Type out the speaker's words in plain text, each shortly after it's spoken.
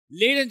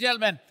Ladies and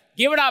gentlemen,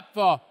 give it up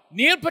for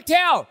Neil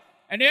Patel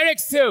and Eric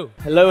Su.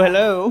 Hello,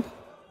 hello.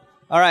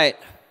 All right,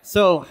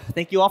 so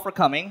thank you all for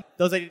coming.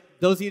 Those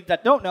of you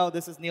that don't know,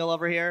 this is Neil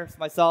over here. It's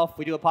myself.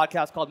 We do a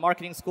podcast called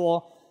Marketing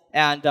School.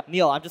 And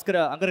Neil, I'm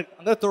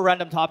gonna throw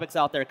random topics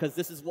out there because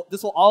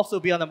this will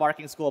also be on the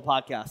Marketing School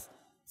podcast.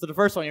 So the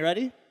first one, you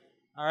ready?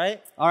 All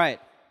right. All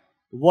right.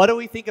 What do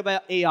we think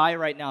about AI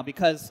right now?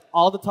 Because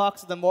all the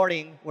talks in the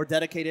morning were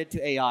dedicated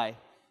to AI.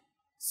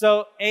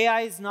 So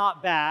AI is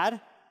not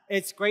bad.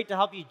 It's great to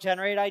help you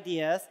generate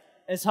ideas.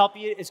 It's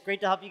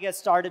great to help you get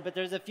started, but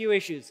there's a few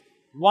issues.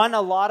 One,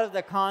 a lot of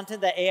the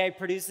content that AI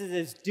produces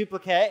is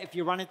duplicate. If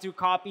you run it through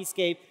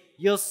Copyscape,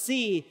 you'll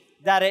see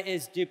that it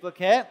is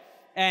duplicate.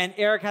 And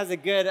Eric has a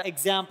good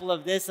example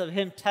of this, of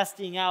him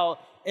testing out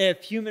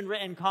if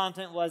human-written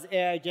content was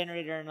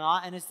AI-generated or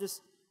not. And it's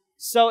just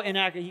so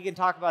inaccurate. He can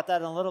talk about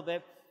that in a little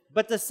bit.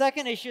 But the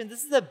second issue, and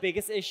this is the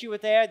biggest issue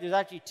with AI, there's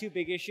actually two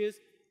big issues.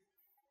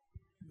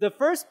 The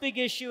first big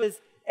issue is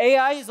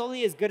AI is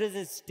only as good as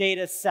its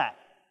data set.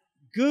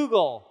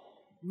 Google,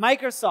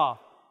 Microsoft,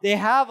 they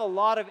have a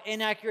lot of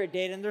inaccurate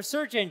data in their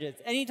search engines.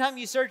 Anytime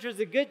you search, there's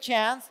a good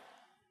chance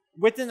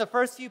within the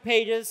first few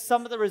pages,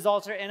 some of the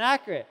results are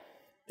inaccurate.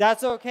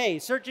 That's okay.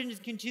 Search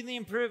engines continually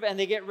improve and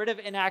they get rid of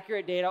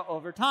inaccurate data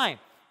over time.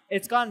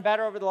 It's gotten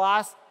better over the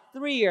last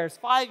 3 years,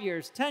 5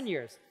 years, 10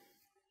 years.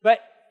 But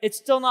it's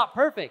still not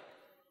perfect.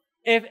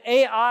 If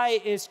AI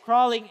is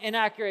crawling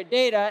inaccurate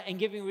data and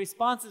giving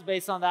responses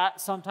based on that,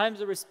 sometimes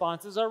the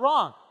responses are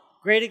wrong.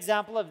 Great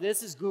example of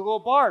this is Google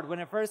Bard. When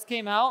it first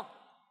came out,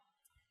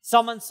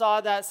 someone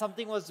saw that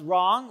something was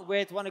wrong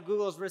with one of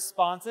Google's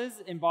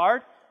responses in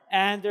Bard,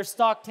 and their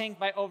stock tanked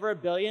by over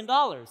 $1 billion.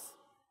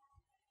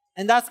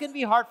 And that's going to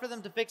be hard for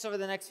them to fix over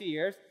the next few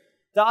years.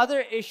 The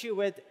other issue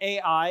with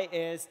AI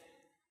is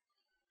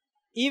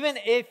even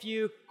if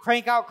you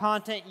crank out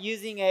content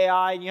using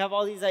AI and you have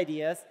all these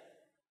ideas,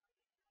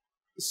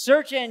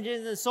 search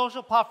engines and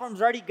social platforms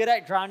are already good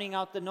at drowning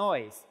out the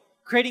noise.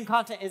 Creating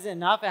content isn't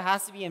enough. It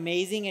has to be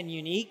amazing and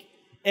unique.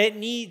 It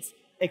needs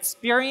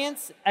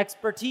experience,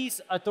 expertise,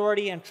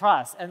 authority, and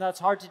trust. And that's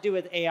hard to do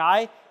with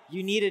AI.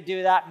 You need to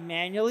do that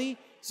manually.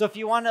 So if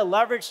you want to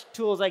leverage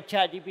tools like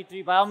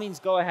ChatGPT, by all means,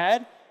 go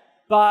ahead.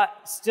 But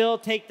still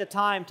take the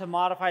time to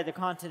modify the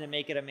content and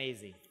make it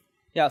amazing.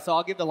 Yeah, so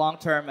I'll give the long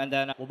term, and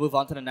then we'll move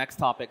on to the next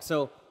topic.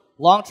 So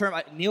long term,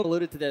 Neil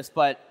alluded to this,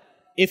 but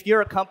if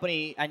you're a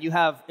company and you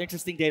have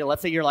interesting data,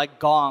 let's say you're like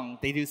Gong,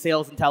 they do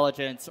sales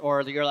intelligence,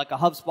 or you're like a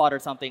HubSpot or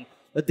something,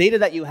 the data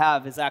that you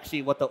have is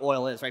actually what the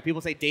oil is, right? People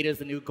say data is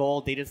the new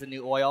gold, data is the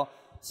new oil.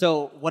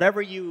 So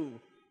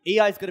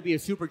AI is going to be a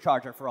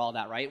supercharger for all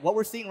that, right? What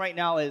we're seeing right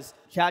now is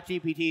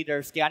ChatGPT,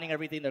 they're scanning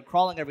everything, they're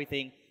crawling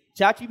everything.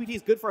 ChatGPT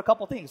is good for a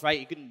couple things, right?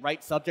 You can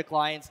write subject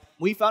lines.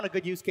 We found a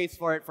good use case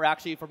for it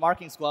for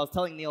Marketing School. I was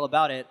telling Neil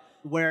about it,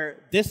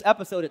 where this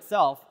episode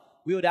itself,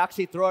 we would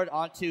actually throw it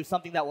onto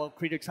something that will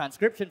create a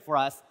transcription for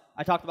us.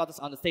 I talked about this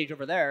on the stage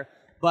over there.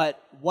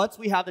 But once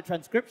we have the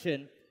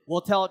transcription,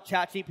 we'll tell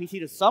ChatGPT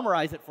to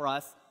summarize it for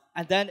us,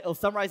 and then it'll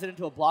summarize it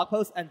into a blog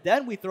post, and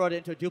then we throw it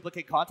into a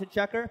duplicate content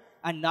checker,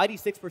 and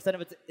 96%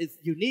 of it is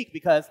unique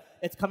because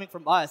it's coming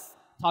from us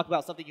talking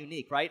about something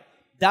unique, right?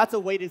 That's a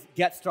way to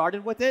get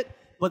started with it.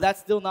 But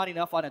that's still not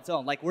enough on its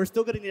own. Like, we're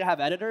still going to need to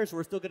have editors.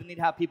 We're still going to need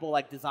to have people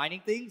like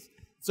designing things.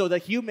 So the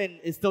human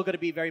is still going to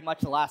be very much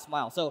the last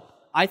mile. So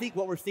I think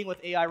what we're seeing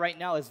with AI right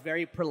now is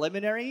very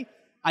preliminary.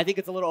 I think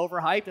it's a little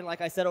overhyped. And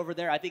like I said over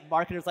there, I think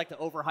marketers like to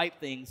overhype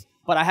things.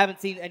 But I haven't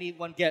seen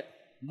anyone get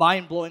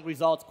mind-blowing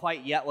results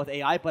quite yet with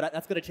AI. But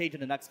that's going to change in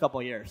the next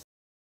couple of years.